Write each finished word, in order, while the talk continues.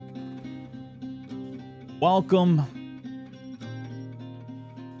Welcome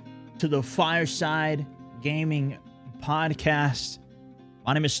to the Fireside Gaming Podcast.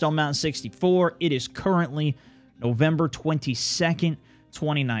 My name is Stone Mountain 64. It is currently November 22nd,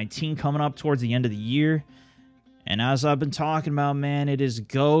 2019, coming up towards the end of the year. And as I've been talking about, man, it is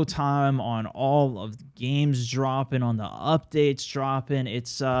go time on all of the games dropping, on the updates dropping.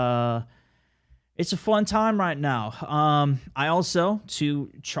 It's a fun time right now. I also, to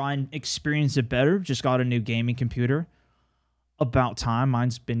try and experience it better, just got a new gaming computer. About time.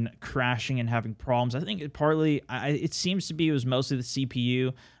 Mine's been crashing and having problems. I think it seems to be it was mostly the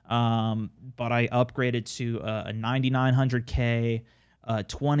CPU, but I upgraded to a 9900K,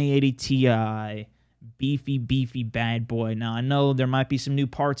 2080 Ti, beefy bad boy. Now, I know there might be some new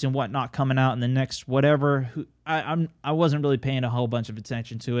parts and whatnot coming out in the next whatever. I wasn't really paying a whole bunch of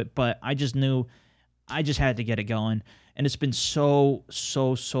attention to it, but I just knew I just had to get it going. And it's been so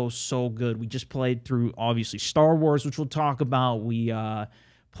good. We just played through, obviously, Star Wars, which we'll talk about. We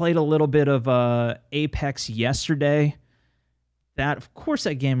played a little bit of Apex yesterday. Of course,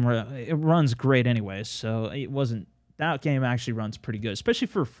 that game, it runs great anyways. So that game actually runs pretty good, especially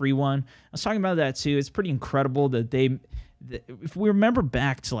for a free one. I was talking about that too. It's pretty incredible that if we remember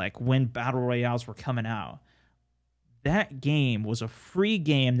back to like when Battle Royales were coming out, that game was a free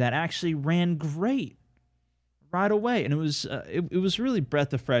game that actually ran great right away, and it was really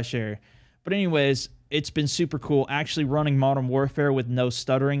breath of fresh air. But anyways, it's been super cool actually running Modern Warfare with no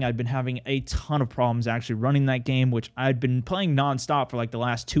stuttering. I've been having a ton of problems actually running that game, which I'd been playing nonstop for like the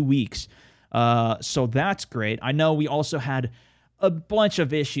last 2 weeks. So that's great. I know we also had a bunch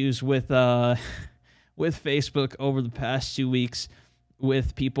of issues with Facebook over the past 2 weeks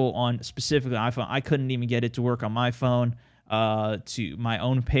with people on specifically iPhone. I couldn't even get it to work on my phone. To my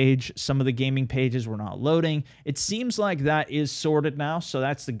own page. Some of the gaming pages were not loading. It seems like that is sorted now, so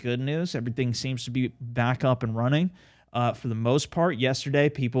that's the good news. Everything seems to be back up and running for the most part. Yesterday,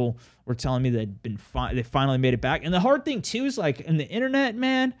 people were telling me they finally made it back. And the hard thing too is like in the internet,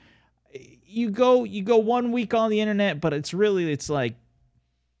 man, you go 1 week on the internet, but it's like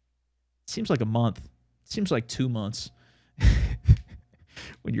it seems like a month. It seems like 2 months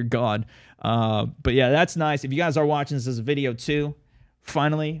when you're gone. But yeah, that's nice. If you guys are watching this as a video too,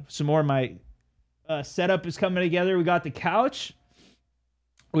 finally, some more of my setup is coming together. We got the couch,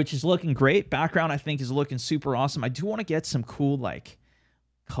 which is looking great. Background, I think, is looking super awesome. I do want to get some cool, like,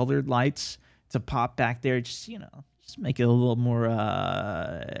 colored lights to pop back there. Just make it a little more,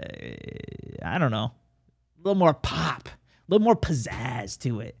 I don't know, a little more pop, a little more pizzazz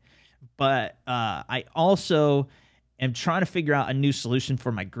to it. But I also am trying to figure out a new solution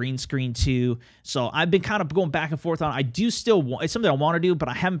for my green screen too. So I've been kind of going back and forth on. I do still want, it's something I want to do, but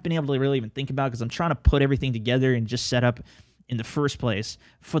I haven't been able to really even think about because I'm trying to put everything together and just set up in the first place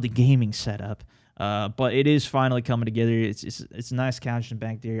for the gaming setup. But it is finally coming together. It's a nice couch and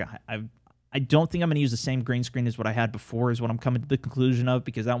back there. I don't think I'm going to use the same green screen as what I had before is what I'm coming to the conclusion of,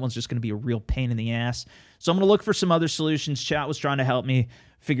 because that one's just going to be a real pain in the ass. So I'm going to look for some other solutions. Chat was trying to help me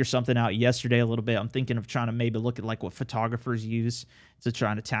figure something out yesterday a little bit. I'm thinking of trying to maybe look at like what photographers use to try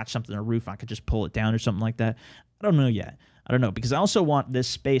and attach something to a roof. I could just pull it down or something like that. I don't know yet. I don't know, because I also want this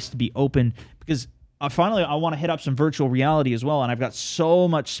space to be open, because I want to hit up some virtual reality as well, and I've got so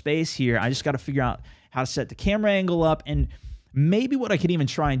much space here. I just got to figure out how to set the camera angle up, and maybe what I could even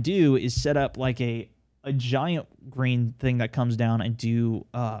try and do is set up like a giant green thing that comes down and do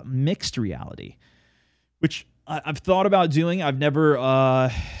mixed reality, which I've thought about doing. I've never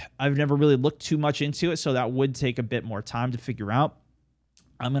really looked too much into it, so that would take a bit more time to figure out.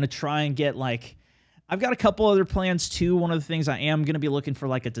 I'm gonna try and get I've got a couple other plans too. One of the things I am gonna be looking for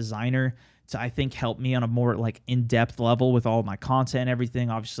like a designer to, I think, help me on a more like in-depth level with all of my content and everything.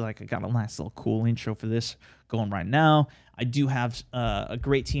 Obviously, like I got a nice little cool intro for this going right now. I do have a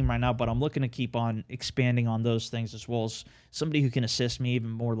great team right now, but I'm looking to keep on expanding on those things, as well as somebody who can assist me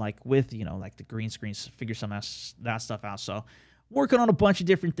even more, like with, like the green screens, figure some of that stuff out. So working on a bunch of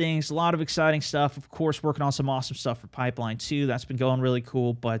different things, a lot of exciting stuff. Of course, working on some awesome stuff for Pipeline too. That's been going really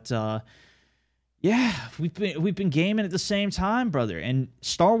cool. But yeah, we've been gaming at the same time, brother. And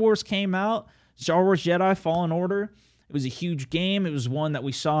Star Wars came out, Star Wars Jedi Fallen Order. It was a huge game. It was one that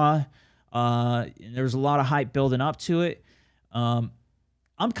we saw. There was a lot of hype building up to it. I'm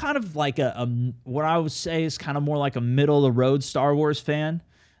kind of like what I would say is kind of more like a middle of the road Star Wars fan.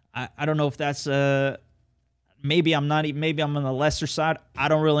 I don't know if that's maybe I'm not. Maybe I'm on the lesser side. I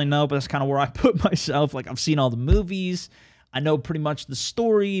don't really know, but that's kind of where I put myself. Like, I've seen all the movies. I know pretty much the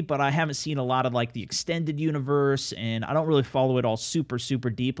story, but I haven't seen a lot of like the extended universe, and I don't really follow it all super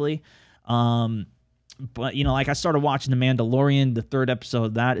deeply. But, like I started watching The Mandalorian. The 3rd episode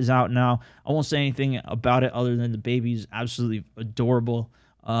of that is out now. I won't say anything about it other than the baby's absolutely adorable.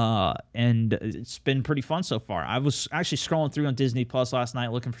 And it's been pretty fun so far. I was actually scrolling through on Disney Plus last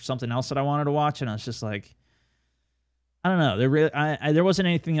night looking for something else that I wanted to watch, and I was just like, I don't know. There wasn't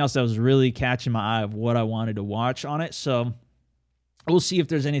anything else that was really catching my eye of what I wanted to watch on it. So we'll see if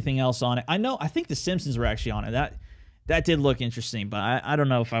there's anything else on it. I think The Simpsons were actually on it. That did look interesting, but I don't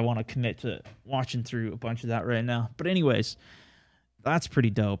know if I want to commit to watching through a bunch of that right now. But anyways, that's pretty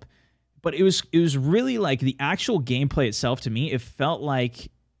dope. But it was really like the actual gameplay itself to me. It felt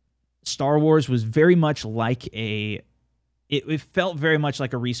like Star Wars was very much like it felt very much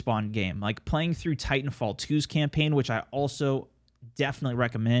like a Respawn game. Like playing through Titanfall 2's campaign, which I also definitely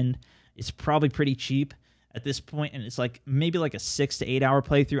recommend. It's probably pretty cheap at this point, and it's like maybe like a 6 to 8 hour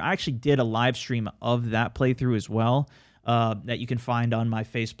playthrough. I actually did a live stream of that playthrough as well, that you can find on my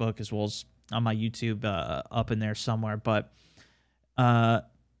Facebook as well as on my YouTube, up in there somewhere. But like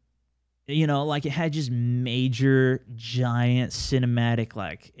it had just major giant cinematic,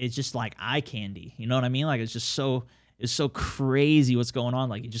 like it's just like eye candy. You know what I mean? Like it's so crazy what's going on.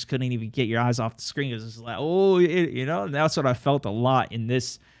 Like you just couldn't even get your eyes off the screen. It was just like, and that's what I felt a lot in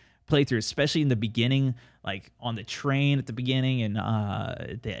this playthrough, especially in the beginning, like on the train at the beginning and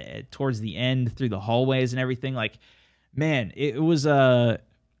towards the end through the hallways and everything. Like, man, it was a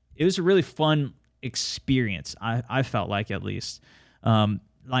really fun experience. I felt like, at least.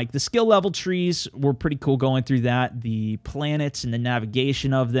 Like the skill level trees were pretty cool going through that. The planets and the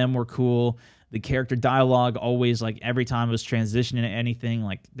navigation of them were cool. The character dialogue always, like every time it was transitioning to anything,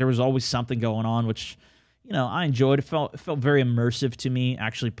 like there was always something going on, which, I enjoyed. It felt very immersive to me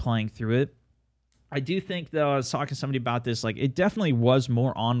actually playing through it. I do think, though, I was talking to somebody about this, like it definitely was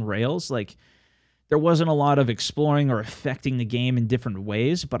more on rails. Like there wasn't a lot of exploring or affecting the game in different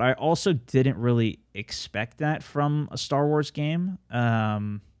ways, but I also didn't really expect that from a Star Wars game.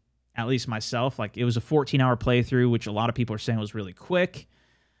 At least myself. Like it was a 14-hour playthrough, which a lot of people are saying was really quick.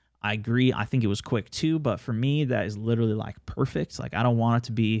 I agree. I think it was quick too, but for me, that is literally like perfect. Like I don't want it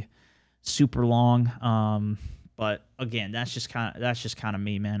to be super long. But again, that's just kind of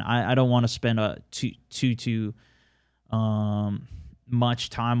me, man. I don't want to spend too much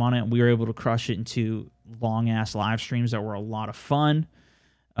time on it. We were able to crush it into long ass live streams that were a lot of fun.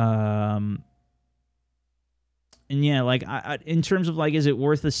 And yeah, like I in terms of like, is it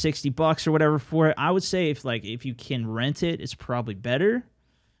worth the $60 or whatever for it? I would say if you can rent it, it's probably better.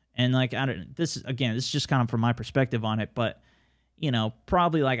 And like this is just kind of from my perspective on it, but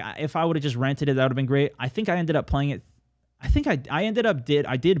probably like if I would have just rented it, that would have been great. I think I ended up playing it. I think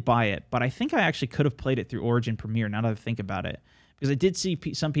I did buy it, but I think I actually could have played it through Origin Premiere. Now that I think about it, because I did see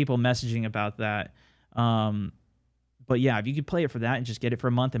some people messaging about that. But yeah, if you could play it for that and just get it for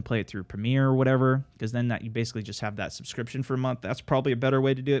a month and play it through Premiere or whatever, because then that you basically just have that subscription for a month. That's probably a better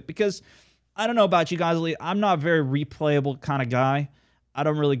way to do it, because I don't know about you guys, I'm not a very replayable kind of guy. I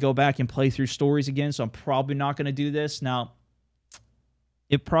don't really go back and play through stories again, so I'm probably not going to do this. Now,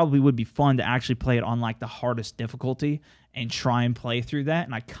 it probably would be fun to actually play it on like the hardest difficulty and try and play through that,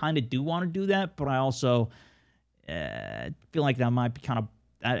 and I kind of do want to do that, but I also feel like that might be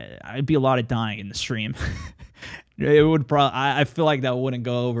it'd be a lot of dying in the stream. It would probably. I feel like that wouldn't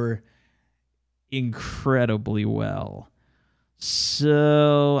go over incredibly well.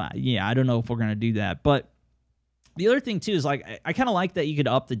 So yeah, I don't know if we're gonna do that. But the other thing too is like I kind of like that you could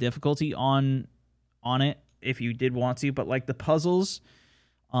up the difficulty on it if you did want to. But like the puzzles,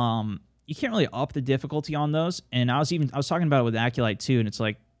 you can't really up the difficulty on those. And I was talking about it with Aculite too, and it's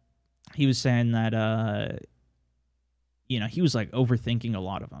like he was saying that he was like overthinking a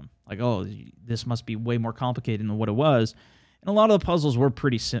lot of them. Like, oh, this must be way more complicated than what it was. And a lot of the puzzles were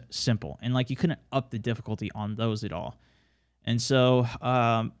pretty simple. And like you couldn't up the difficulty on those at all. And so,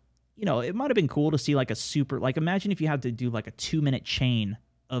 it might have been cool to see like a super, like imagine if you had to do like a 2-minute chain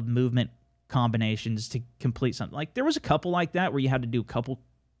of movement combinations to complete something. Like there was a couple like that where you had to do a couple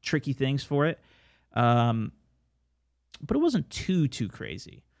tricky things for it. But it wasn't too to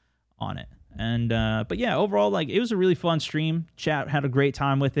on it. And but yeah, overall, like it was a really fun stream. Chat had a great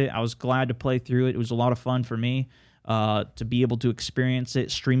time with it. I was glad to play through it. It was a lot of fun for me to be able to experience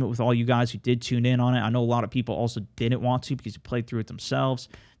it, stream it with all you guys who did tune in on it. I know a lot of people also didn't want to because you played through it themselves.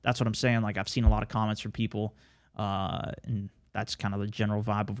 That's what I'm saying. Like I've seen a lot of comments from people, and that's kind of the general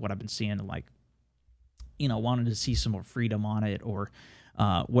vibe of what I've been seeing. Like, wanted to see some more freedom on it or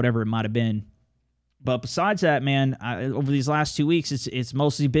whatever it might have been. But besides that, man, over these last 2 weeks, it's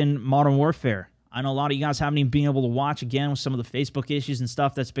mostly been Modern Warfare. I know a lot of you guys haven't even been able to watch again with some of the Facebook issues and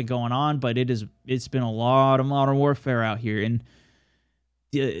stuff that's been going on, but it's been a lot of Modern Warfare out here, and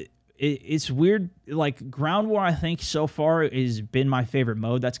it's weird. Like Ground War, I think so far has been my favorite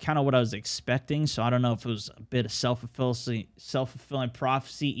mode. That's kind of what I was expecting. So I don't know if it was a bit of self-fulfilling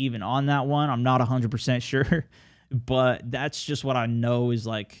prophecy even on that one. I'm not 100% sure, but that's just what I know is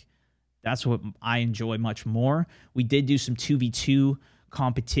like, that's what I enjoy much more. We did do some 2v2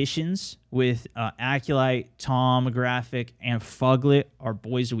 competitions with Aculite, Tom Graphic, and Fuglet, our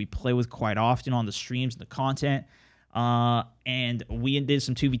boys that we play with quite often on the streams and the content. And we did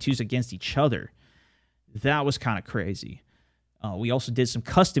some 2v2s against each other. That was kind of crazy. We also did some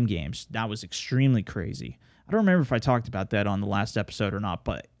custom games. That was extremely crazy. I don't remember if I talked about that on the last episode or not,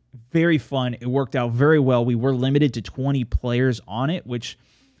 but very fun. It worked out very well. We were limited to 20 players on it, which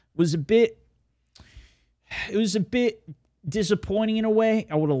was a bit disappointing in a way.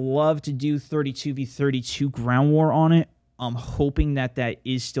 I would have loved to do 32v32 Ground War on it. I'm hoping that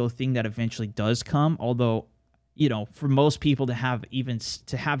is still a thing that eventually does come, although, you know, for most people to have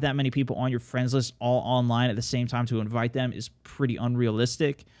that many people on your friends list all online at the same time to invite them is pretty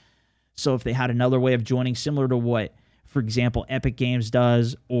unrealistic. So if they had another way of joining, similar to what, for example, Epic Games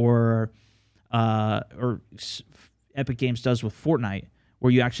does or Epic Games does with Fortnite,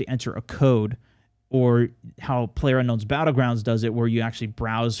 where you actually enter a code, or how PlayerUnknown's Battlegrounds does it, where you actually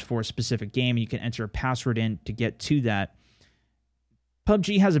browse for a specific game and you can enter a password in to get to that.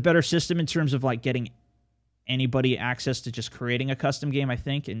 PUBG has a better system in terms of like getting anybody access to just creating a custom game, I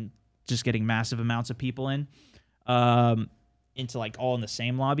think, and just getting massive amounts of people in into like all in the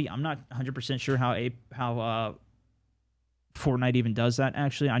same lobby. I'm not 100% sure how Fortnite even does that,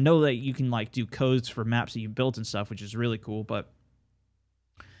 actually. I know that you can like do codes for maps that you built and stuff, which is really cool, but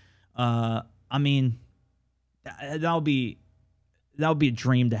I mean, that'll be a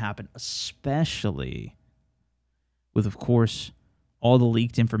dream to happen, especially with, of course, all the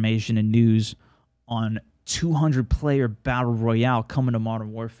leaked information and news on 200-player Battle Royale coming to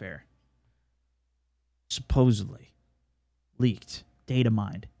Modern Warfare. Supposedly leaked, data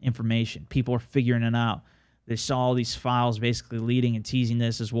mined information. People are figuring it out. They saw all these files basically leading and teasing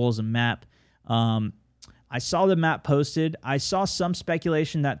this, as well as a map. I saw the map posted. I saw some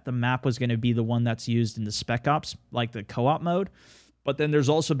speculation that the map was going to be the one that's used in the Spec Ops, like the co-op mode. But then there was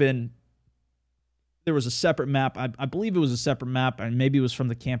a separate map. I believe it was a separate map, and maybe it was from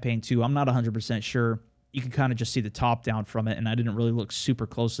the campaign too. I'm not 100% sure. You can kind of just see the top down from it, and I didn't really look super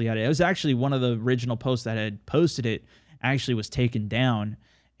closely at it. It was actually one of the original posts that had posted it actually was taken down,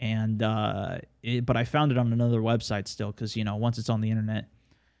 and but I found it on another website still, because, you know, once it's on the internet,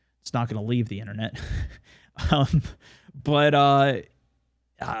 it's not going to leave the internet. But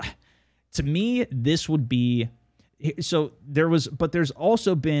to me, this would be so. There's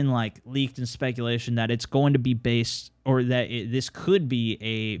also been like leaked and speculation that it's going to be based, or that this could be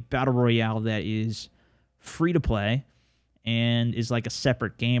a battle royale that is free to play and is like a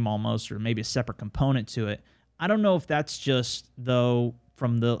separate game almost, or maybe a separate component to it. I don't know if that's just, though,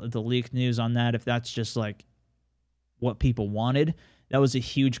 from the leaked news on that, if that's just like what people wanted. That was a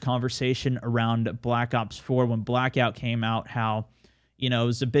huge conversation around Black Ops 4 when Blackout came out, how, you know, it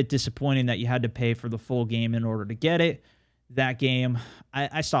was a bit disappointing that you had to pay for the full game in order to get it. That game,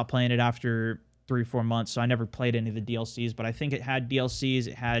 I stopped playing it after 3 or 4 months, so I never played any of the DLCs, but I think it had DLCs.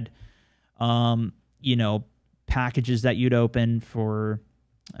 It had, you know, packages that you'd open for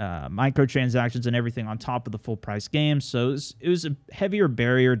microtransactions and everything on top of the full price game. So it was a heavier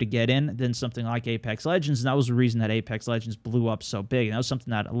barrier to get in than something like Apex Legends, and that was the reason that Apex Legends blew up so big. And that was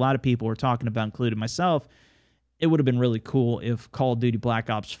something that a lot of people were talking about, including myself. It would have been really cool if Call of Duty Black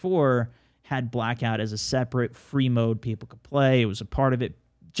Ops 4 had Blackout as a separate free mode people could play. It was a part of it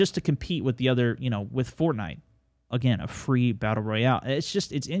just to compete with the other, you know, with Fortnite. Again, a free battle royale.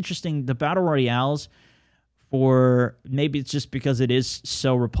 It's interesting. The battle royales, for maybe it's just because it is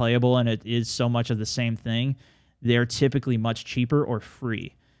so replayable and it is so much of the same thing, they're typically much cheaper or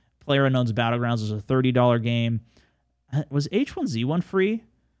free. PlayerUnknown's Battlegrounds is a $30 game. Was H1Z1 free?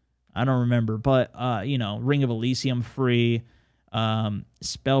 I don't remember, but you know, Ring of Elysium free,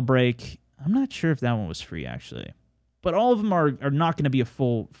 Spellbreak. I'm not sure if that one was free actually, but all of them are not going to be a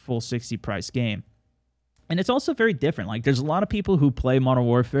full 60 price game. And it's also very different. Like, there's a lot of people who play Modern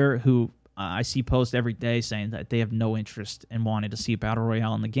Warfare who I see posts every day saying that they have no interest in wanting to see a battle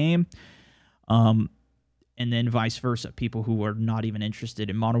royale in the game. And then vice versa. People who are not even interested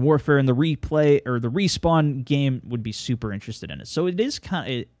in Modern Warfare and the replay or the Respawn game would be super interested in it. So it is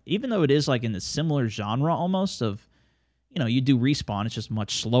kind of, even though it is like in the similar genre almost of, you know, you do Respawn, it's just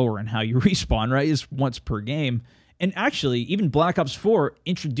much slower in how you respawn, right? It's once per game. And actually, even Black Ops 4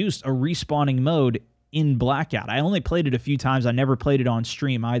 introduced a respawning mode in Blackout. I only played it a few times. I never played it on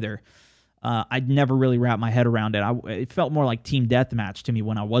stream either. I'd never really wrapped my head around it. It felt more like team deathmatch to me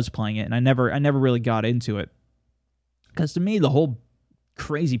when I was playing it, and I never really got into it. Because to me, the whole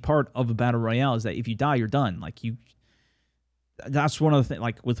crazy part of a battle royale is that if you die, you're done. That's one of the things.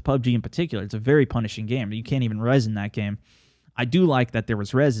 Like with PUBG in particular, it's a very punishing game. You can't even res in that game. I do like that there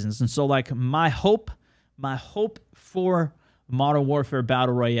was resins, and so like my hope for Modern Warfare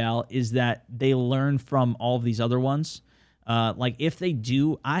Battle Royale is that they learn from all of these other ones. Like if they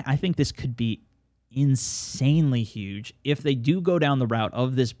do, I think this could be insanely huge. If they do go down the route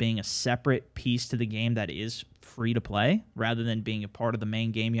of this being a separate piece to the game that is free to play, rather than being a part of the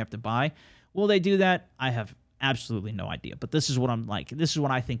main game you have to buy, will they do that? I have absolutely no idea. But this is what I'm like. This is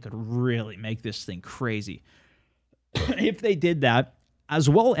what I think could really make this thing crazy. If they did that, as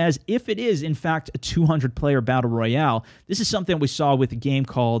well as if it is, in fact, a 200-player battle royale. This is something we saw with a game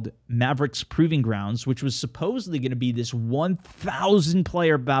called Mavericks Proving Grounds, which was supposedly going to be this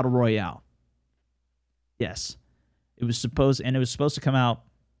 1,000-player battle royale. Yes. It was supposed to come out,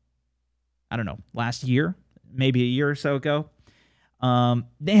 I don't know, last year, maybe a year or so ago.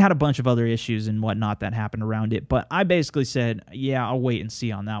 They had a bunch of other issues and whatnot that happened around it, but I basically said, yeah, I'll wait and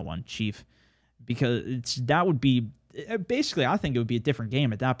see on that one, Chief, because that would be... Basically, I think it would be a different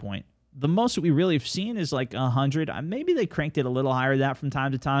game at that point. The most that we really have seen is like 100. Maybe they cranked it a little higher than that from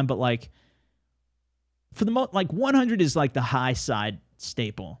time to time, but like for the most, like 100 is like the high side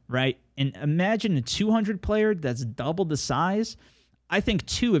staple, right? And imagine a 200 player that's double the size. I think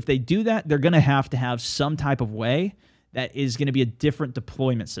too, if they do that, they're going to have some type of way that is going to be a different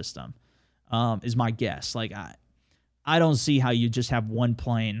deployment system. Is my guess. Like I don't see how you just have one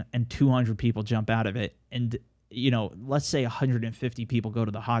plane and 200 people jump out of it and, let's say 150 people go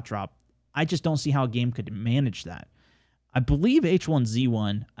to the hot drop. I just don't see how a game could manage that. I believe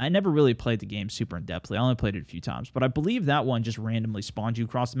H1Z1, I never really played the game super in-depthly. I only played it a few times, but I believe that one just randomly spawned you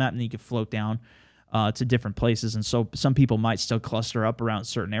across the map and then you could float down to different places. And so some people might still cluster up around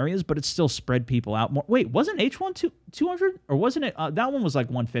certain areas, but it still spread people out more. Wait, wasn't H1 200? Or wasn't it? That one was like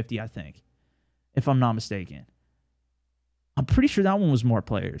 150, I think, if I'm not mistaken. I'm pretty sure that one was more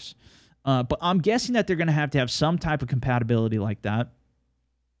players. But I'm guessing that they're going to have some type of compatibility like that.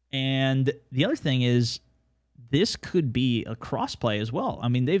 And the other thing is, this could be a crossplay as well. I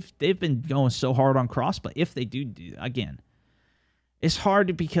mean, they've been going so hard on crossplay. If they do again, it's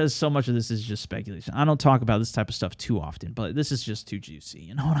hard because so much of this is just speculation. I don't talk about this type of stuff too often, but this is just too juicy.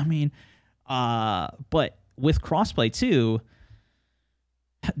 You know what I mean? But with crossplay too,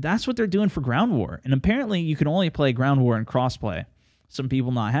 that's what they're doing for Ground War. And apparently you can only play Ground War in crossplay. Some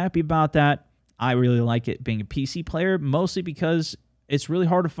people not happy about that. I really like it being a PC player, mostly because it's really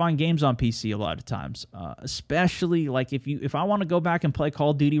hard to find games on PC a lot of times. Especially like if I want to go back and play Call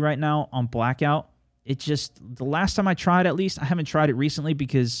of Duty right now on Blackout, the last time I tried, at least, I haven't tried it recently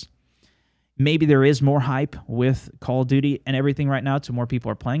because maybe there is more hype with Call of Duty and everything right now, so more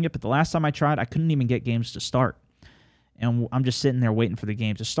people are playing it. But the last time I tried, I couldn't even get games to start. And I'm just sitting there waiting for the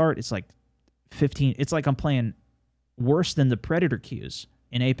game to start. It's like 15. It's like I'm playing worse than the Predator queues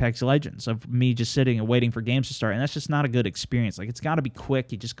in Apex Legends of me just sitting and waiting for games to start. And that's just not a good experience. Like, it's got to be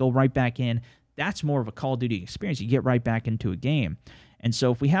quick. You just go right back in. That's more of a Call of Duty experience. You get right back into a game. And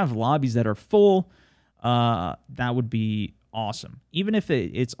so if we have lobbies that are full, that would be awesome. Even if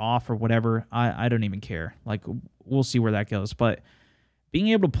it's off or whatever, I don't even care. Like, we'll see where that goes. But being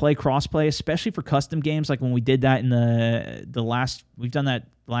able to play crossplay, especially for custom games, like when we did that in we've done that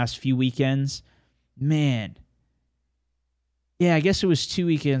the last few weekends, man. Yeah, I guess it was 2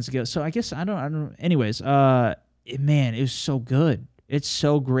 weekends ago. So I guess I don't. Anyways, man, it was so good. It's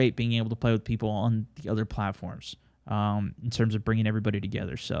so great being able to play with people on the other platforms, in terms of bringing everybody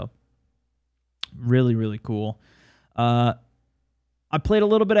together. So really, really cool. I played a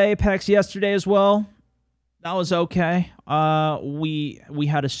little bit of Apex yesterday as well. That was okay. We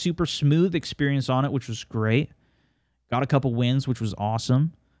had a super smooth experience on it, which was great. Got a couple wins, which was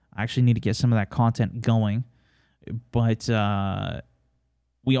awesome. I actually need to get some of that content going. But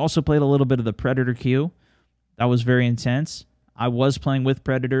we also played a little bit of the Predator queue. That was very intense. I was playing with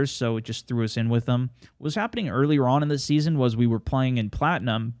Predators, so it just threw us in with them. What was happening earlier on in the season was we were playing in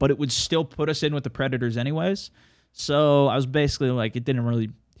Platinum, but it would still put us in with the Predators anyways. So I was basically like, it didn't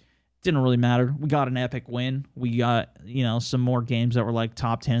really matter. We got an epic win. We got, some more games that were like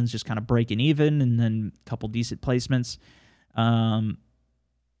top 10s, just kind of breaking even, and then a couple decent placements.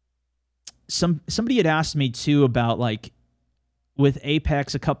 Somebody had asked me too about, like, with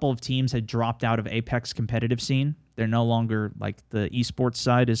Apex, a couple of teams had dropped out of Apex competitive scene. They're no longer, like, the esports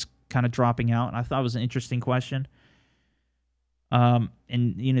side is kind of dropping out. And I thought it was an interesting question. And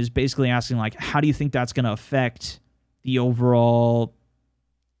is basically asking, like, how do you think that's going to affect the overall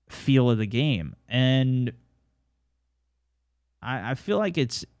feel of the game. And I feel like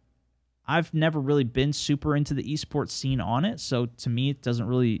I've never really been super into the esports scene on it, so to me it doesn't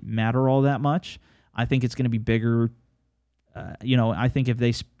really matter all that much. I think it's going to be bigger. I think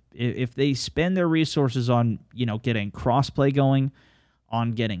if they spend their resources on getting crossplay going,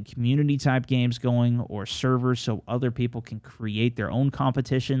 on getting community type games going, or servers so other people can create their own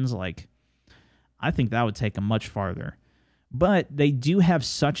competitions, like I think that would take them much farther. But they do have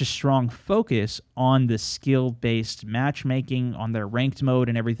such a strong focus on the skill-based matchmaking, on their ranked mode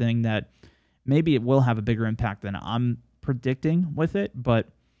and everything, that maybe it will have a bigger impact than I'm predicting with it. But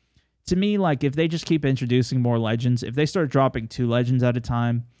to me, like, if they just keep introducing more legends, if they start dropping 2 legends at a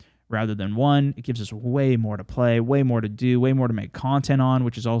time rather than 1, it gives us way more to play, way more to do, way more to make content on,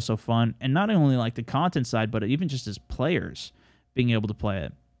 which is also fun. And not only like the content side, but even just as players being able to play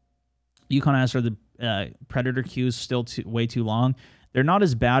it. Yukon asked, are the Predator queues still way too long? They're not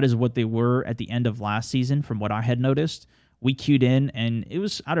as bad as what they were at the end of last season, from what I had noticed. We queued in, and it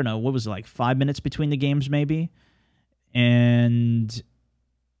was, I don't know, what was it, like 5 minutes between the games maybe? And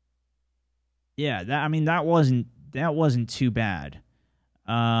yeah, that wasn't too bad.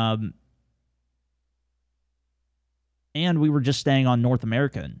 And we were just staying on North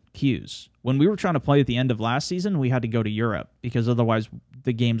American queues. When we were trying to play at the end of last season, we had to go to Europe because otherwise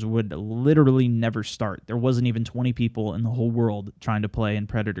the games would literally never start. There wasn't even 20 people in the whole world trying to play in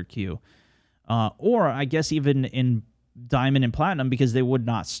Predator queue. Or I guess even in Diamond and Platinum, because they would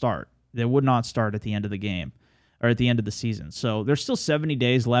not start. They would not start at the end of the game or at the end of the season. So there's still 70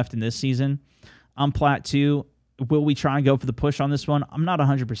 days left in this season. I'm Plat 2. Will we try and go for the push on this one? I'm not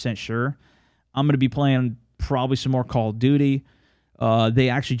 100% sure. I'm going to be playing probably some more Call of Duty. They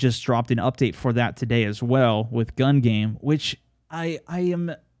actually just dropped an update for that today as well with Gun Game, which I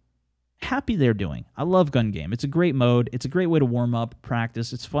am happy they're doing. I love Gun Game. It's a great mode. It's a great way to warm up,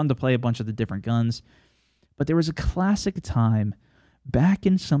 practice. It's fun to play a bunch of the different guns. But there was a classic time back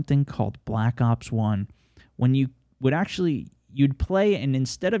in something called Black Ops 1 when you'd play, and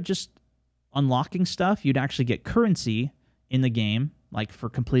instead of just unlocking stuff, you'd actually get currency in the game, like for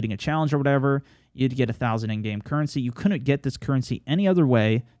completing a challenge or whatever. You'd get 1,000 in-game currency. You couldn't get this currency any other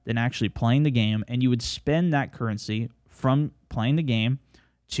way than actually playing the game, and you would spend that currency from playing the game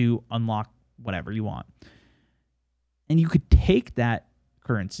to unlock whatever you want. And you could take that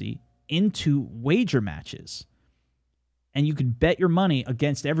currency into wager matches, and you could bet your money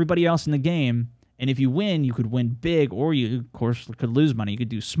against everybody else in the game, and if you win, you could win big, or you, of course, could lose money. You could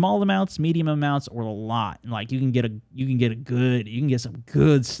do small amounts, medium amounts, or a lot. And like you can get some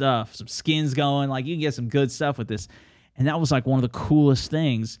good stuff, some skins going. Like you can get some good stuff with this. And that was like one of the coolest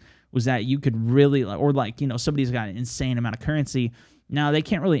things, was that you could really, or like, somebody's got an insane amount of currency. Now they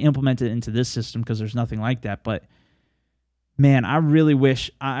can't really implement it into this system because there's nothing like that. But man, I really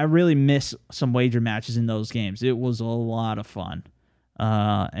miss some wager matches in those games. It was a lot of fun.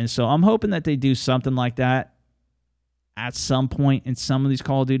 And so I'm hoping that they do something like that at some point in some of these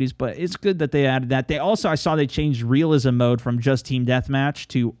Call of Duties, but it's good that they added that. I saw they changed realism mode from just team deathmatch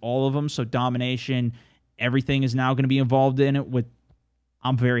to all of them. So domination, everything is now going to be involved in it, which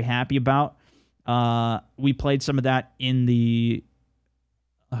I'm very happy about. We played some of that in the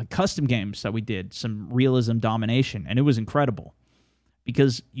custom games that we did, some realism domination, and it was incredible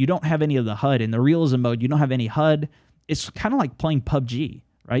because you don't have any of the HUD. In the realism mode, you don't have any HUD. It's kind of like playing PUBG,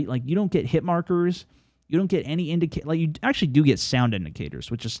 right? Like you don't get hit markers, you don't get any like you actually do get sound indicators,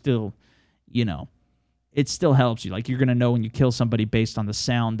 which is still, it still helps you. Like you're gonna know when you kill somebody based on the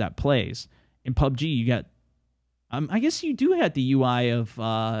sound that plays. In PUBG, you got, I guess you do have the UI of,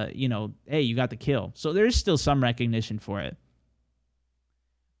 hey, you got the kill. So there's still some recognition for it,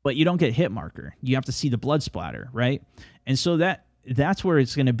 but you don't get hit marker. You have to see the blood splatter, right? And so that's where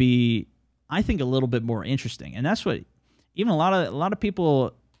it's gonna be, I think, a little bit more interesting. And that's what even a lot of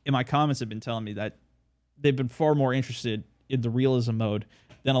people in my comments have been telling me, that they've been far more interested in the realism mode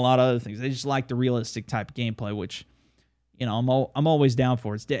than a lot of other things. They just like the realistic type gameplay, which, I'm always down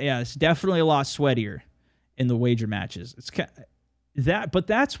for. It's definitely a lot sweatier in the wager matches. It's but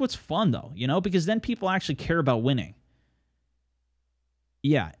that's what's fun though, because then people actually care about winning.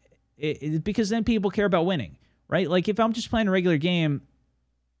 Yeah, because then people care about winning, right? Like if I'm just playing a regular game,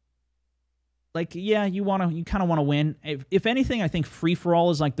 like, yeah, you kind of want to win. If anything, I think free-for-all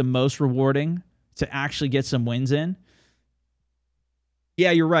is like the most rewarding to actually get some wins in.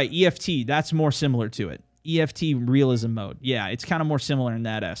 Yeah, you're right. EFT, that's more similar to it. EFT realism mode. Yeah, it's kind of more similar in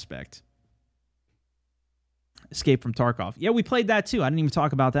that aspect. Escape from Tarkov. Yeah, we played that too. I didn't even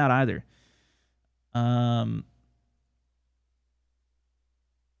talk about that either. Hell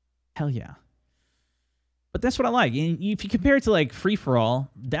yeah. But that's what I like. And if you compare it to like Free For All,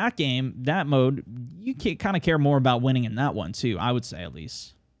 that game, that mode, you kind of care more about winning in that one too. I would say at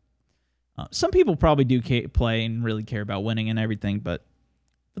least. Some people probably do play and really care about winning and everything, but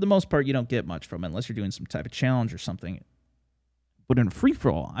for the most part, you don't get much from it unless you're doing some type of challenge or something. But in Free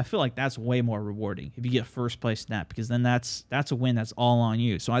For All, I feel like that's way more rewarding if you get first place snap, because then that's a win that's all on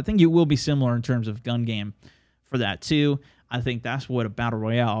you. So I think it will be similar in terms of gun game for that too. I think that's what a battle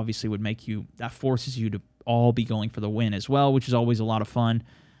royale obviously would make you. That forces you to all be going for the win as well, which is always a lot of fun.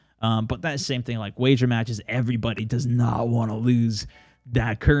 But that same thing like wager matches, everybody does not want to lose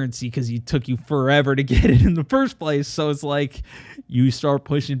that currency because it took you forever to get it in the first place. So it's like you start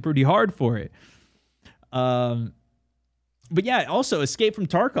pushing pretty hard for it. But yeah, also Escape from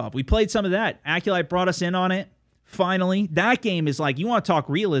Tarkov. We played some of that. Aculite brought us in on it. Finally, that game is like, you want to talk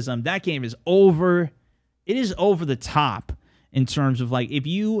realism, that game is over. It is over the top in terms of like, if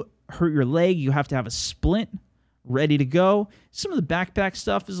you hurt your leg, you have to have a splint ready to go. Some of the backpack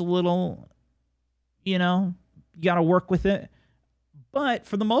stuff is a little, you got to work with it. But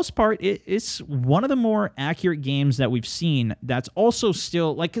for the most part, it's one of the more accurate games that we've seen that's also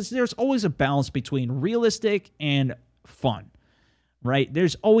still, like, because there's always a balance between realistic and fun, right?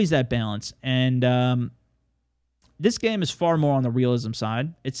 There's always that balance. And this game is far more on the realism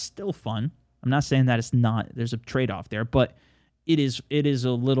side. It's still fun. I'm not saying that it's not. There's a trade-off there, but it is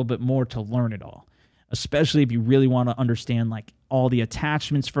a little bit more to learn it all, especially if you really want to understand, like, all the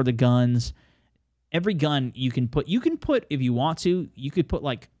attachments for the guns. Every gun you can put, if you want to, you could put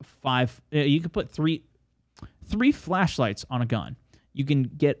like three flashlights on a gun. You can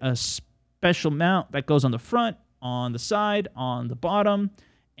get a special mount that goes on the front, on the side, on the bottom,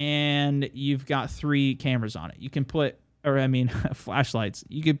 and you've got 3 cameras on it. You can put, flashlights.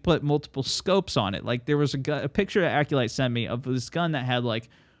 You could put multiple scopes on it. Like there was a picture that Aculite sent me of this gun that had like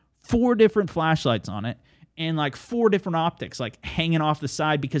 4 different flashlights on it. And like 4 different optics, like hanging off the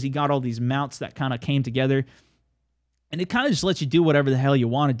side, because he got all these mounts that kind of came together. And it kind of just lets you do whatever the hell you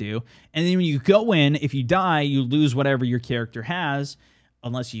want to do. And then when you go in, if you die, you lose whatever your character has,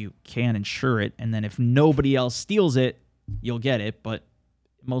 unless you can insure it. And then if nobody else steals it, you'll get it. But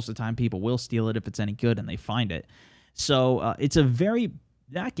most of the time, people will steal it if it's any good and they find it. So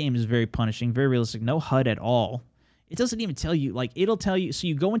that game is very punishing, very realistic, no HUD at all. It doesn't even tell you, like, it'll tell you, so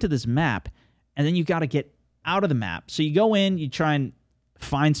you go into this map, and then you got to get out of the map. So you go in, you try and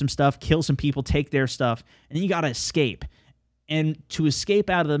find some stuff, kill some people, take their stuff, and then you got to escape. And to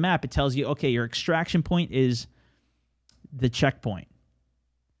escape out of the map, it tells you, okay, your extraction point is the checkpoint.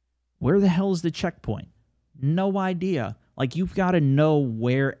 Where the hell is the checkpoint? No idea. Like, you've got to know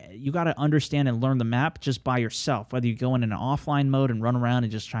where, you got to understand and learn the map just by yourself, whether you go in an offline mode and run around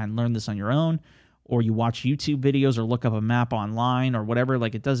and just try and learn this on your own, or you watch YouTube videos or look up a map online or whatever.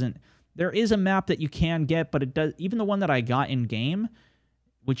 Like, it doesn't... There is a map that you can get, but it does. Even the one that I got in game,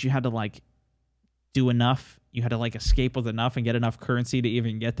 which you had to like do enough, you had to like escape with enough and get enough currency to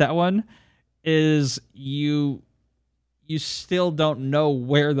even get that one, is you still don't know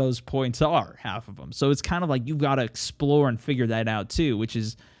where those points are, half of them. So it's kind of like you've got to explore and figure that out too,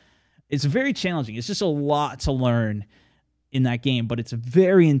 it's very challenging. It's just a lot to learn in that game, but it's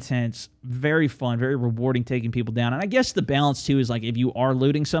very intense, very fun, very rewarding, taking people down. And I guess the balance too is like, if you are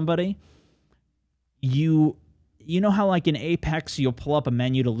looting somebody, you know how like in Apex you'll pull up a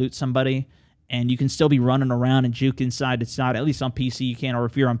menu to loot somebody and you can still be running around and juke inside to side. At least on PC you can, or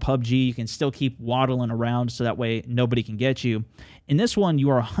if you're on PUBG you can still keep waddling around so that way nobody can get you. In this one you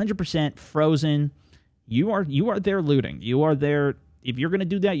are 100% frozen. You are there looting. You are there. If you're going to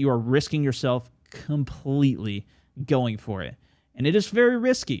do that, you are risking yourself completely going for it, and it is very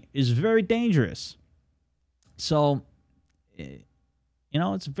risky. It's very dangerous. So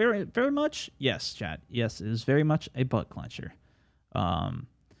it's very, very much, yes, chat, yes, it is very much a butt clencher.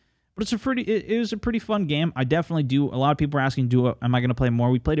 But it is a pretty fun game. I definitely do. A lot of people are asking, am I going to play more?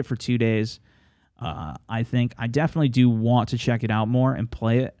 We played it for 2 days. I think I definitely do want to check it out more and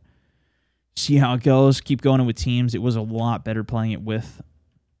play it, see how it goes, keep going with teams. It was a lot better playing it with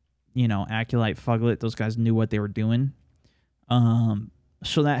Aculite, Fuglet. Those guys knew what they were doing.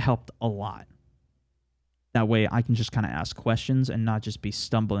 So that helped a lot. That way I can just kind of ask questions and not just be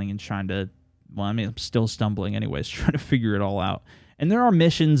stumbling and trying to, I'm still stumbling anyways, trying to figure it all out. And there are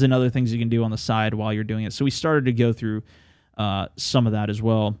missions and other things you can do on the side while you're doing it. So we started to go through some of that as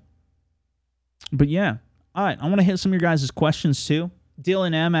well. But yeah. All right. I want to hit some of your guys' questions too.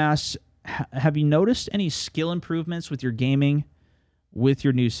 Dylan M asks, have you noticed any skill improvements with your gaming with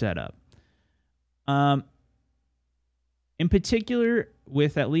your new setup? In particular,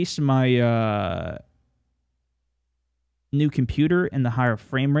 with at least my new computer and the higher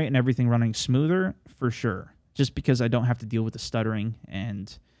frame rate and everything running smoother, for sure. Just because I don't have to deal with the stuttering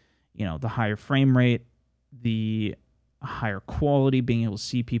and, the higher frame rate, the higher quality, being able to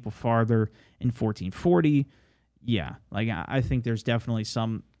see people farther in 1440. Yeah, like I think there's definitely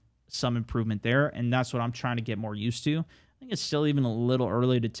some improvement there, and that's what I'm trying to get more used to. I think it's still even a little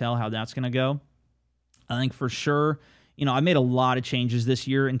early to tell how that's going to go. I think for sure, I made a lot of changes this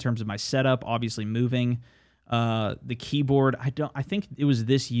year in terms of my setup, obviously moving the keyboard. I think it was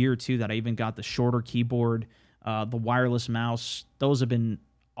this year too that I even got the shorter keyboard, the wireless mouse. Those have been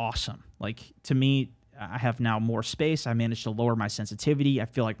awesome. Like, to me, I have now more space. I managed to lower my sensitivity. I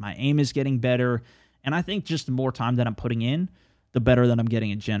feel like my aim is getting better. And I think just the more time that I'm putting in, the better that I'm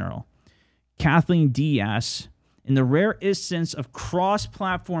getting in general. Kathleen D asks, in the rare instance of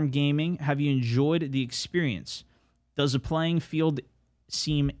cross-platform gaming, have you enjoyed the experience? Does the playing field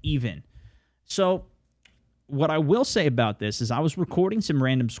seem even? So what I will say about this is I was recording some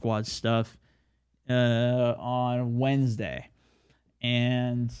Random Squad stuff on Wednesday.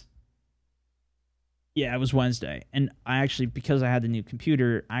 And yeah, it was Wednesday. And I actually, because I had the new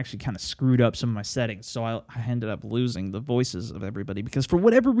computer, I actually kind of screwed up some of my settings. So I ended up losing the voices of everybody. Because for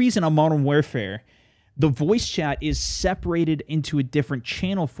whatever reason on Modern Warfare, the voice chat is separated into a different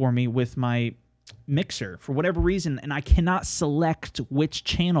channel for me with my mixer for whatever reason. And I cannot select which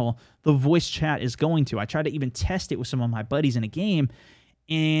channel the voice chat is going to. I tried to even test it with some of my buddies in a game,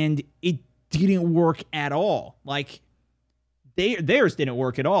 and it didn't work at all. Like, theirs didn't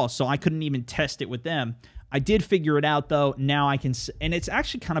work at all, so I couldn't even test it with them. I did figure it out, though. Now I can, and it's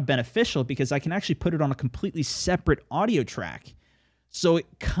actually kind of beneficial because I can actually put it on a completely separate audio track. So it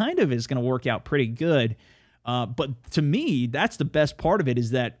kind of is going to work out pretty good. But to me, that's the best part of it,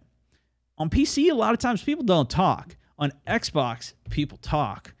 is that on PC, a lot of times people don't talk. On Xbox, people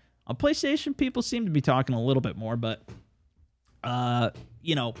talk. On PlayStation, people seem to be talking a little bit more, but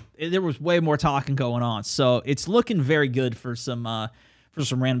there was way more talking going on. So it's looking very good for some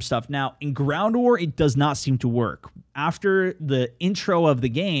random stuff. Now, in Ground War, it does not seem to work. After the intro of the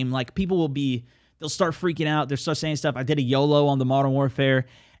game, like, people they'll start freaking out. They'll start saying stuff. I did a YOLO on the Modern Warfare,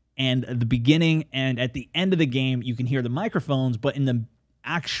 and at the beginning and at the end of the game, you can hear the microphones, but in the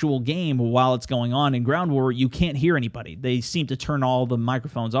actual game, while it's going on in Ground War, you can't hear anybody. They seem to turn all the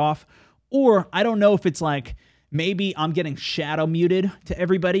microphones off. Or I don't know if it's like, maybe I'm getting shadow muted to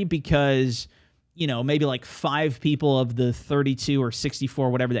everybody because, maybe like 5 people of the 32 or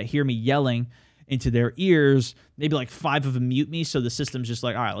 64, whatever, that hear me yelling into their ears, maybe like 5 of them mute me. So the system's just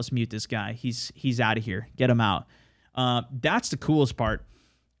like, all right, let's mute this guy. He's out of here. Get him out. That's the coolest part.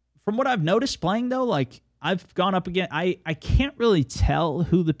 From what I've noticed playing, though, like, I've gone up again. I can't really tell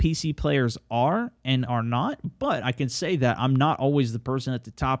who the PC players are and are not, but I can say that I'm not always the person at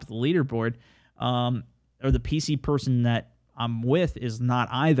the top of the leaderboard, or the PC person that I'm with is not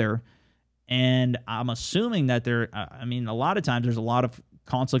either. And I'm assuming that a lot of times there's a lot of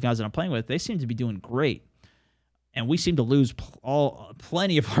console guys that I'm playing with. They seem to be doing great. And we seem to lose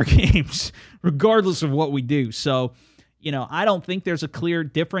plenty of our games, regardless of what we do. So, I don't think there's a clear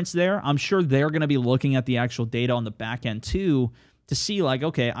difference there. I'm sure they're going to be looking at the actual data on the back end too, to see, like,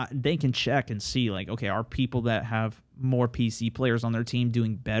 okay, they can check and see, like, okay, are people that have more PC players on their team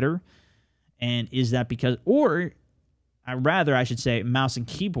doing better? And is that because, or I should say mouse and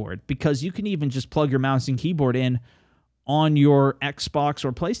keyboard, because you can even just plug your mouse and keyboard in on your Xbox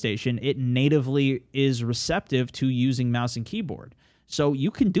or PlayStation. It natively is receptive to using mouse and keyboard. So you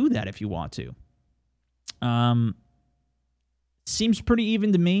can do that if you want to. Seems pretty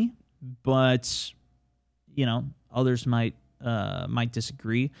even to me, but others might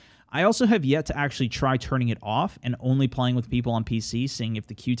disagree. I also have yet to actually try turning it off and only playing with people on PC, seeing if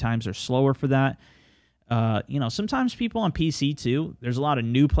the queue times are slower for that. Sometimes people on PC too, there's a lot of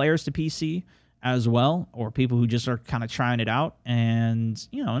new players to PC as well, or people who just are kind of trying it out. And,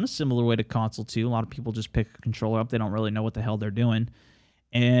 in a similar way to console too, a lot of people just pick a controller up. They don't really know what the hell they're doing.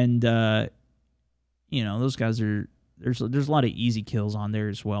 And, those guys there's a lot of easy kills on there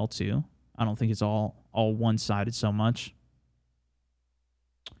as well too. I don't think it's all one-sided so much.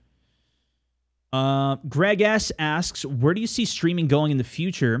 Greg S. asks, where do you see streaming going in the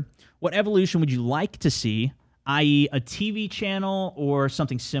future? What evolution would you like to see, i.e. a TV channel or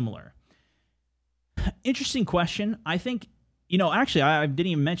something similar? Interesting question. I think, actually, I didn't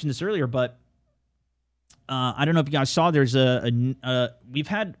even mention this earlier, but I don't know if you guys saw, there's we've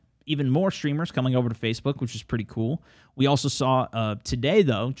had even more streamers coming over to Facebook, which is pretty cool. We also saw today,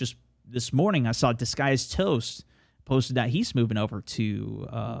 though, just this morning, I saw Disguised Toast posted that he's moving over to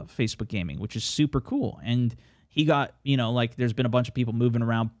Facebook Gaming, which is super cool. And he got, there's been a bunch of people moving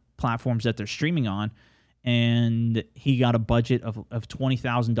around platforms that they're streaming on. and he got a budget of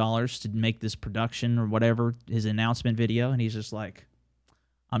 $20,000 to make this production or whatever, his announcement video, and he's just like,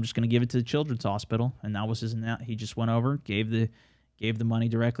 I'm just going to give it to the Children's Hospital, and that was his he just went over, gave the money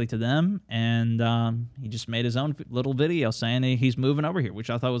directly to them, and he just made his own little video saying he's moving over here, which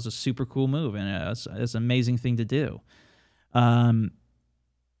I thought was a super cool move, and it's an amazing thing to do.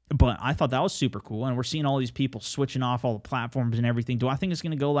 But I thought that was super cool, and we're seeing all these people switching off all the platforms and everything. Do I think it's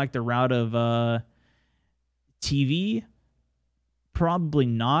going to go like the route of TV? Probably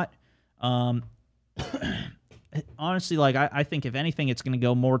not. Honestly, like I think if anything, it's going to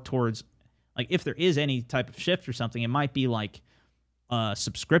go more towards, like, if there is any type of shift or something, it might be like a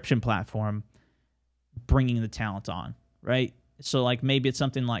subscription platform bringing the talent on, right? So like maybe it's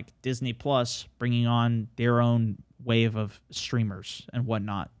something like Disney Plus bringing on their own wave of streamers and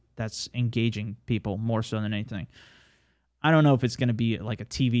whatnot that's engaging people more so than anything. I don't know if it's going to be like a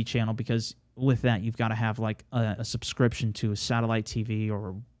TV channel, because with that you've got to have like a subscription to a satellite TV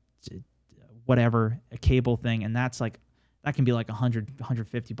or whatever, a cable thing, and that's like, that can be like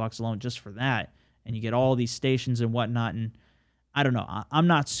 $150 alone just for that, and you get all these stations and whatnot. And I don't know, I'm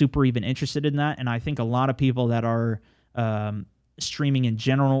not super even interested in that, and I think a lot of people that are streaming in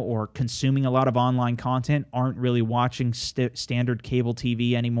general or consuming a lot of online content aren't really watching standard cable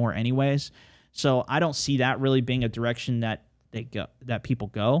TV anymore anyways. So I don't see that really being a direction that people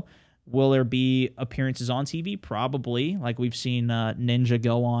go. Will there be appearances on TV? Probably. Like we've seen Ninja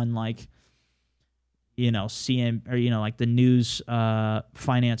go on like, CM, or like the news,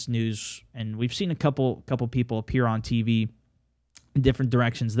 finance news, and we've seen a couple people appear on TV in different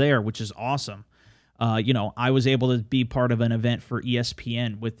directions there, which is awesome. I was able to be part of an event for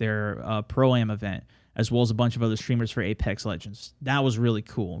ESPN with their Pro-Am event, as well as a bunch of other streamers for Apex Legends. That was really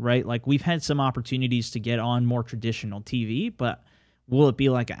cool, right? Like we've had some opportunities to get on more traditional TV, but will it be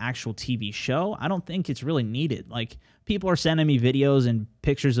like an actual TV show? I don't think it's really needed. Like people are sending me videos and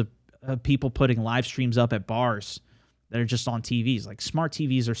pictures of people putting live streams up at bars that are just on TVs. Like smart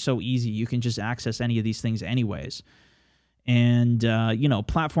TVs are so easy. You can just access any of these things anyways. And,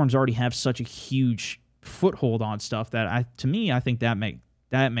 platforms already have such a huge foothold on stuff that I think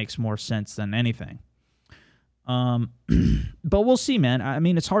that makes more sense than anything. But we'll see, man. I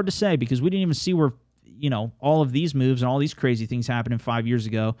mean, it's hard to say because we didn't even see where, all of these moves and all these crazy things happening 5 years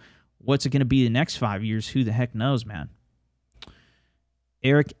ago. What's it going to be the next 5 years? Who the heck knows, man?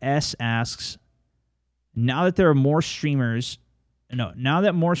 Eric S. asks, now that more streamers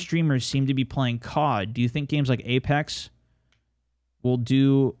seem to be playing COD, do you think games like Apex will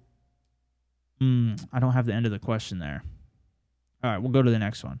do... I don't have the end of the question there. All right, we'll go to the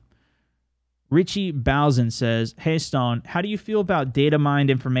next one. Richie Bowsen says, hey, Stone, how do you feel about data mined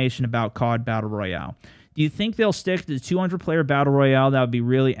information about COD Battle Royale? Do you think they'll stick to the 200-player Battle Royale that would be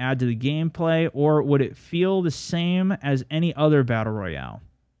really add to the gameplay, or would it feel the same as any other Battle Royale?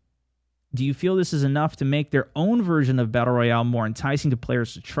 Do you feel this is enough to make their own version of Battle Royale more enticing to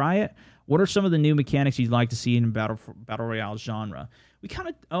players to try it? What are some of the new mechanics you'd like to see in Battle Royale genre?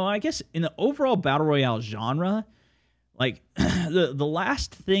 I guess in the overall Battle Royale genre, like the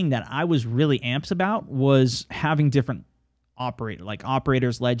last thing that I was really amped about was having different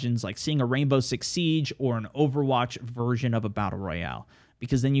operators, legends, like seeing a Rainbow Six Siege or an Overwatch version of a Battle Royale,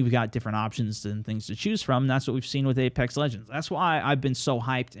 because then you've got different options and things to choose from. And that's what we've seen with Apex Legends. That's why I've been so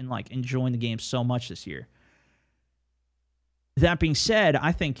hyped and like enjoying the game so much this year. That being said,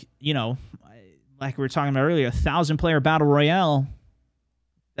 I think, like we were talking about earlier, 1,000-player Battle Royale,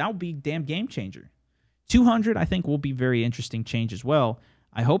 that would be a damn game changer. 200, I think, will be very interesting change as well.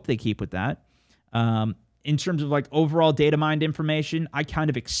 I hope they keep with that. In terms of like overall data mined information, I kind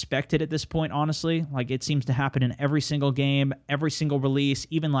of expect it at this point, honestly. Like it seems to happen in every single game, every single release,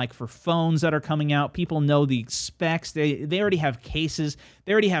 even like for phones that are coming out. People know the specs. They already have cases.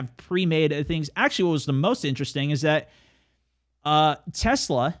 They already have pre-made things. Actually, what was the most interesting is that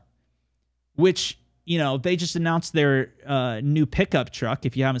Tesla, which, they just announced their new pickup truck.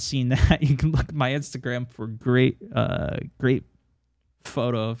 If you haven't seen that, you can look at my Instagram for great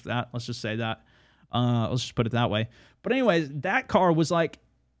photo of that. Let's just say that. Let's just put it that way. But anyways, that car was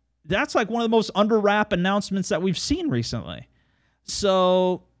that's like one of the most under wrap announcements that we've seen recently.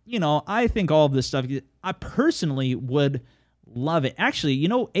 So, I think all of this stuff, I personally would love it. Actually,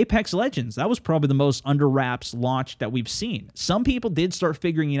 Apex Legends, that was probably the most under wraps launch that we've seen. Some people did start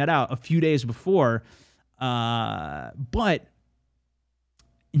figuring it out a few days before, but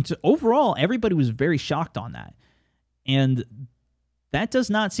overall, everybody was very shocked on that. And that does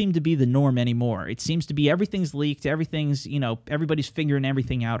not seem to be the norm anymore. It seems to be everything's leaked, everything's, everybody's figuring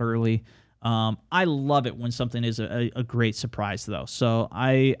everything out early. I love it when something is a great surprise, though. So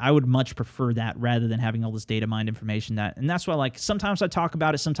I would much prefer that rather than having all this data mined information. And that's why, like, sometimes I talk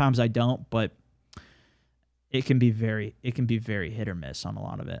about it, sometimes I don't, but it can be very hit or miss on a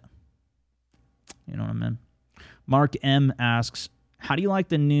lot of it. You know what I mean? Mark M asks, how do you like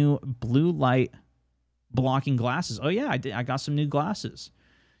the new blue light blocking glasses? Oh yeah, I got some new glasses.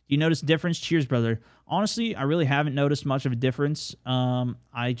 Do you notice a difference? Cheers, brother. Honestly, I really haven't noticed much of a difference.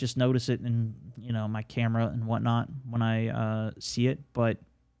 I just notice it in, my camera and whatnot when I see it. But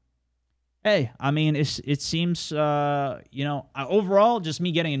hey, I mean, it seems, overall, just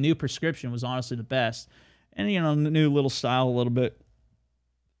me getting a new prescription was honestly the best. And, new little style a little bit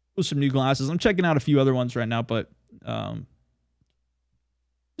with some new glasses. I'm checking out a few other ones right now, but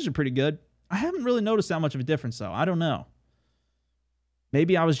these are pretty good. I haven't really noticed that much of a difference, though. I don't know.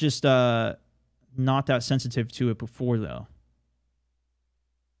 Maybe I was just not that sensitive to it before, though.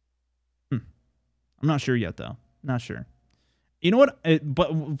 I'm not sure yet, though. Not sure. You know what?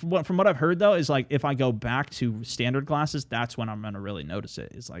 But from what I've heard, though, is like if I go back to standard glasses, that's when I'm going to really notice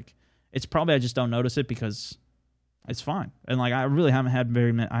it. It's probably I just don't notice it because it's fine. And like I really haven't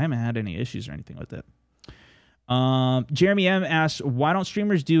had any issues or anything with it. Jeremy M asks, why don't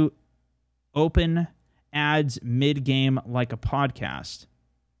streamers do open ads mid-game like a podcast?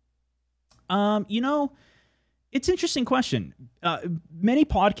 It's an interesting question. Many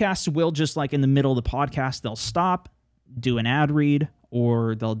podcasts will just like in the middle of the podcast, they'll stop, do an ad read,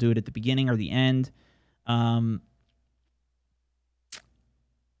 or they'll do it at the beginning or the end.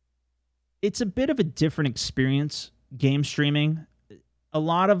 It's a bit of a different experience, game streaming. A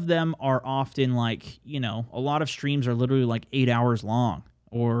lot of them are often like, a lot of streams are literally like 8 hours long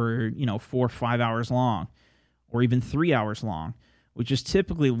or, 4 or 5 hours long or even 3 hours long, which is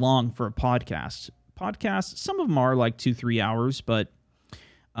typically long for a podcast. Podcasts, some of them are like 2-3 hours, but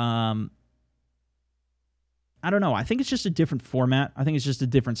I don't know. I think it's just a different format. I think it's just a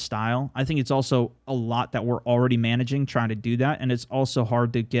different style. I think it's also a lot that we're already managing, trying to do that. And it's also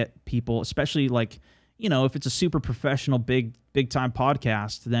hard to get people, especially like, if it's a super professional, big time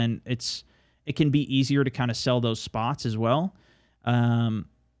podcast, then it can be easier to kind of sell those spots as well. But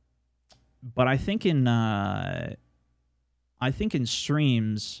I think in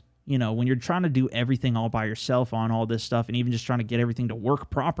streams, when you're trying to do everything all by yourself on all this stuff and even just trying to get everything to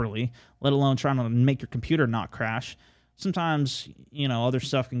work properly, let alone trying to make your computer not crash, sometimes, other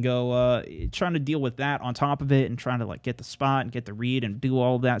stuff can go, trying to deal with that on top of it and trying to like get the spot and get the read and do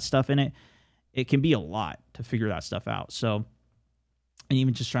all that stuff in it. It can be a lot to figure that stuff out. So, and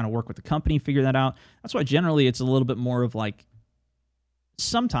even just trying to work with the company, figure that out. That's why generally it's a little bit more of like,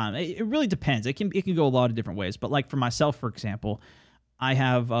 sometimes it really depends. It can go a lot of different ways. But like for myself, for example, I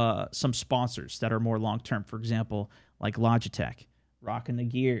have some sponsors that are more long-term. For example, like Logitech, rocking the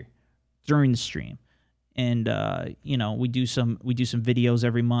gear during the stream. And, we do some videos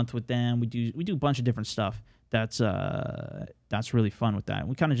every month with them. We do a bunch of different stuff. That's really fun with that.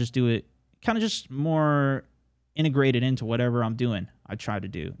 We kind of just do it, just more integrated into whatever I'm doing. I try to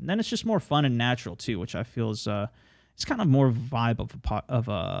do. And then it's just more fun and natural too, which I feel is it's kind of more of a vibe of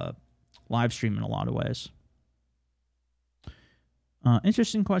a live stream in a lot of ways.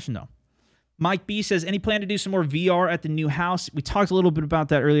 Interesting question, though. Mike B says, any plan to do some more VR at the new house? We talked a little bit about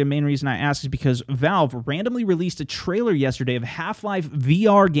that earlier. Main reason I asked is because Valve randomly released a trailer yesterday of a Half-Life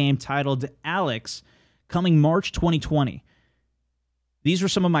VR game titled Alyx, coming March 2020. These were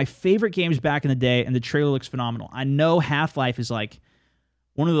some of my favorite games back in the day, and the trailer looks phenomenal. I know Half-Life is like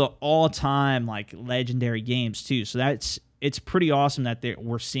one of the all-time like legendary games too, so it's pretty awesome that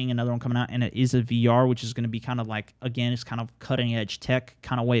we're seeing another one coming out, and it is a VR, which is going to be kind of like, again, it's kind of cutting-edge tech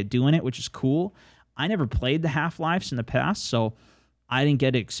kind of way of doing it, which is cool. I never played the Half-Lives in the past, so I didn't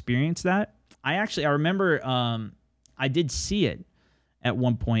get to experience that. I remember I did see it at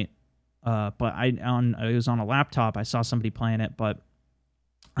one point, but it was on a laptop. I saw somebody playing it, but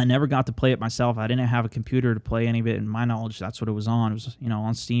I never got to play it myself. I didn't have a computer to play any of it. In my knowledge, that's what it was on. It was,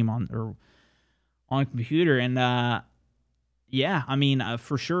 on Steam or on a computer, and yeah, I mean,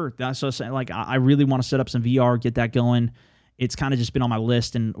 for sure. That's what I'm like. I really want to set up some VR, get that going. It's kind of just been on my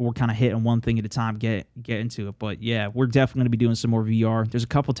list, and we're kind of hitting one thing at a time, get into it. But yeah, we're definitely going to be doing some more VR. There's a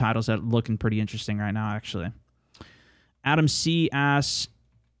couple titles that are looking pretty interesting right now, actually. Adam C. asks,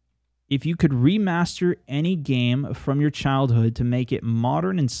 if you could remaster any game from your childhood to make it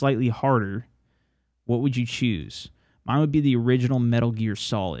modern and slightly harder, what would you choose? Mine would be the original Metal Gear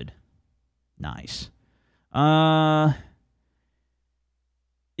Solid. Nice.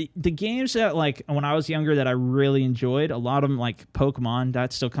 The games that, like, when I was younger that I really enjoyed, a lot of them, like Pokemon,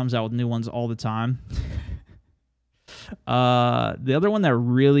 that still comes out with new ones all the time. The other one that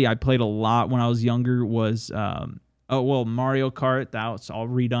really I played a lot when I was younger was Mario Kart. That's all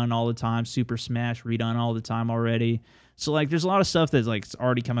redone all the time. Super Smash redone all the time already. So like there's a lot of stuff that's like it's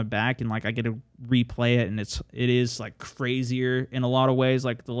already coming back, and like I get to replay it, and it is like crazier in a lot of ways,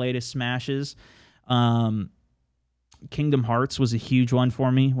 like the latest Smashes. Kingdom Hearts was a huge one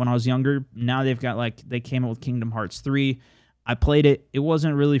for me when I was younger. Now they came out with Kingdom Hearts 3. I played it. It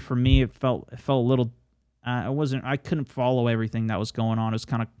wasn't really for me. It felt a little I couldn't follow everything that was going on. It's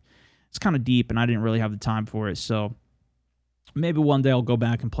kind of deep, and I didn't really have the time for it. So maybe one day I'll go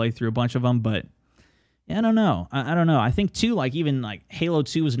back and play through a bunch of them, but yeah, I don't know. I don't know. I think too, like even like Halo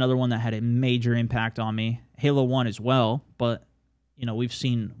 2 was another one that had a major impact on me. Halo 1 as well, but you know, we've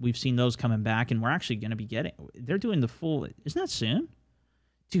seen those coming back, and we're actually going to be they're doing the full, isn't that soon?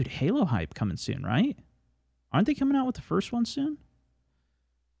 Dude, Halo hype coming soon, right? Aren't they coming out with the first one soon?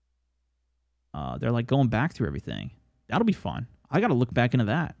 They're like going back through everything. That'll be fun. I got to look back into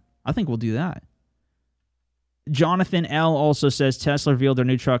that. I think we'll do that. Jonathan L. also says Tesla revealed their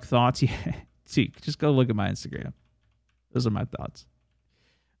new truck thoughts. Yeah, see, just go look at my Instagram. Those are my thoughts.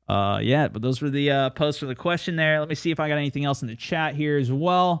 Yeah, but those were the posts for the question there. Let me see if I got anything else in the chat here as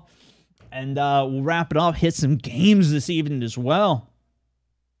well. And we'll wrap it up. Hit some games this evening as well.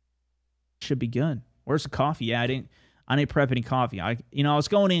 Should be good. Where's the coffee? Yeah, I didn't prep any coffee. I was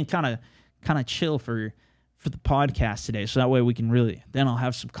going in kind of chill for the podcast today, so that way we can then I'll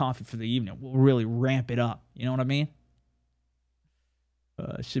have some coffee for the evening. We'll really ramp it up. You know what I mean?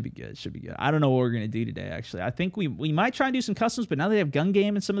 Should be good. I don't know what we're going to do today, actually. I think we might try and do some customs, but now they have gun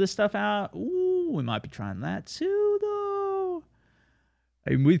game and some of this stuff out, we might be trying that too, though.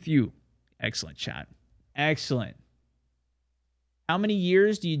 I'm with you. Excellent, chat. Excellent. How many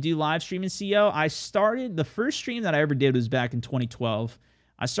years do you do live streaming, CO? The first stream that I ever did was back in 2012.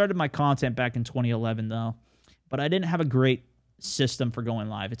 I started my content back in 2011, though, but I didn't have a great system for going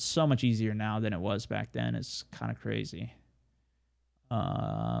live. It's so much easier now than it was back then. It's kind of crazy.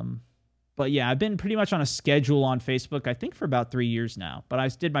 But yeah, I've been pretty much on a schedule on Facebook, I think for about 3 years now, but I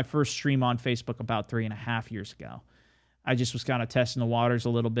did my first stream on Facebook about 3.5 years ago. I just was kind of testing the waters a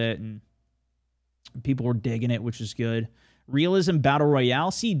little bit, and people were digging it, which is good. Realism Battle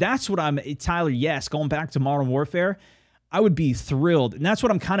Royale. See, that's what Tyler, yes, going back to Modern Warfare, I would be thrilled. And that's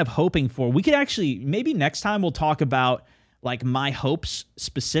what I'm kind of hoping for. We could actually, maybe next time we'll talk about like my hopes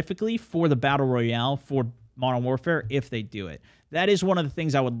specifically for the Battle Royale for Modern Warfare if they do it. That is one of the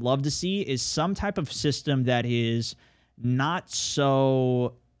things I would love to see, is some type of system that is not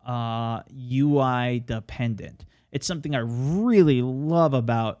so UI dependent. It's something I really love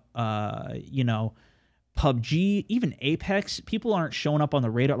about, PUBG, even Apex. People aren't showing up on the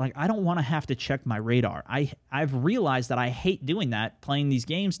radar. Like, I don't want to have to check my radar. I've realized that I hate doing that playing these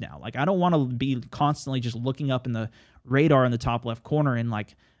games now. Like, I don't want to be constantly just looking up in the radar in the top left corner and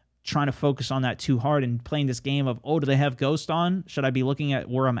like trying to focus on that too hard and playing this game of, do they have Ghost on? Should I be looking at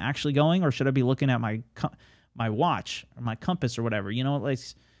where I'm actually going, or should I be looking at my watch or my compass or whatever? You know, like,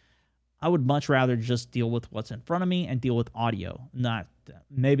 I would much rather just deal with what's in front of me and deal with audio.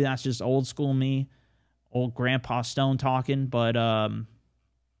 Maybe that's just old school me, old Grandpa Stone talking, but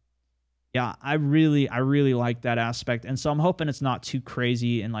yeah, I really like that aspect, and so I'm hoping it's not too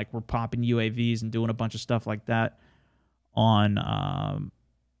crazy and like we're popping UAVs and doing a bunch of stuff like that on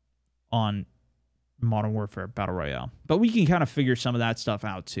Modern Warfare Battle Royale. But we can kind of figure some of that stuff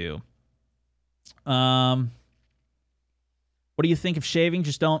out too. What do you think of shaving?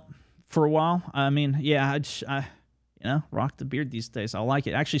 Just don't for a while. I mean, yeah, I rock the beard these days. I like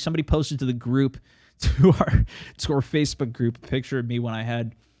it. Actually, somebody posted to the group, to our Facebook group, a picture of me when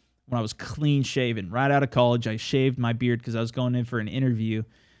I was clean shaven right out of college. I shaved my beard because I was going in for an interview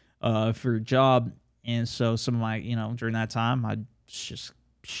for a job, and so some of my during that time I just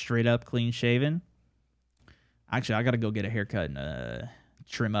straight up clean shaven. Actually, I got to go get a haircut and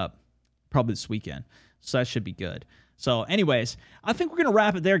trim up probably this weekend, so that should be good. So anyways, I think we're going to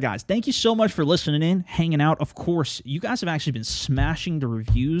wrap it there, guys. Thank you so much for listening in, hanging out. Of course, you guys have actually been smashing the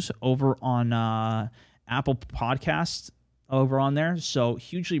reviews over on Apple Podcasts over on there, so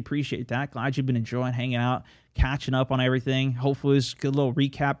hugely appreciate that. Glad you've been enjoying hanging out, catching up on everything. Hopefully this is a good little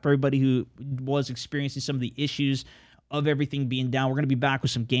recap for everybody who was experiencing some of the issues of everything being down. We're going to be back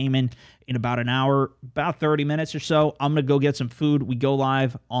with some gaming in about an hour, about 30 minutes or so. I'm going to go get some food. We go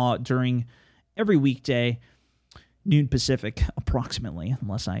live during every weekday, noon Pacific, approximately,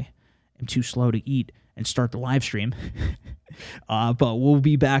 unless I am too slow to eat and start the live stream. But we'll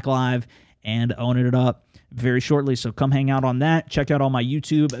be back live and owning it up very shortly, so come hang out on that. Check out all my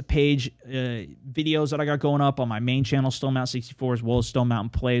YouTube page videos that I got going up on my main channel, Stone Mountain 64, as well as Stone Mountain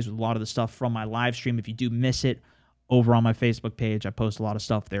Plays, with a lot of the stuff from my live stream. If you do miss it over on my Facebook page. I post a lot of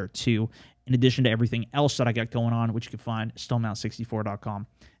stuff there too, in addition to everything else that I got going on, which you can find at StoneMount64.com.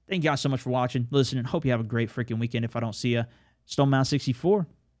 Thank you guys so much for watching, listening. Hope you have a great freaking weekend. If I don't see you, StoneMount64,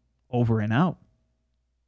 over and out.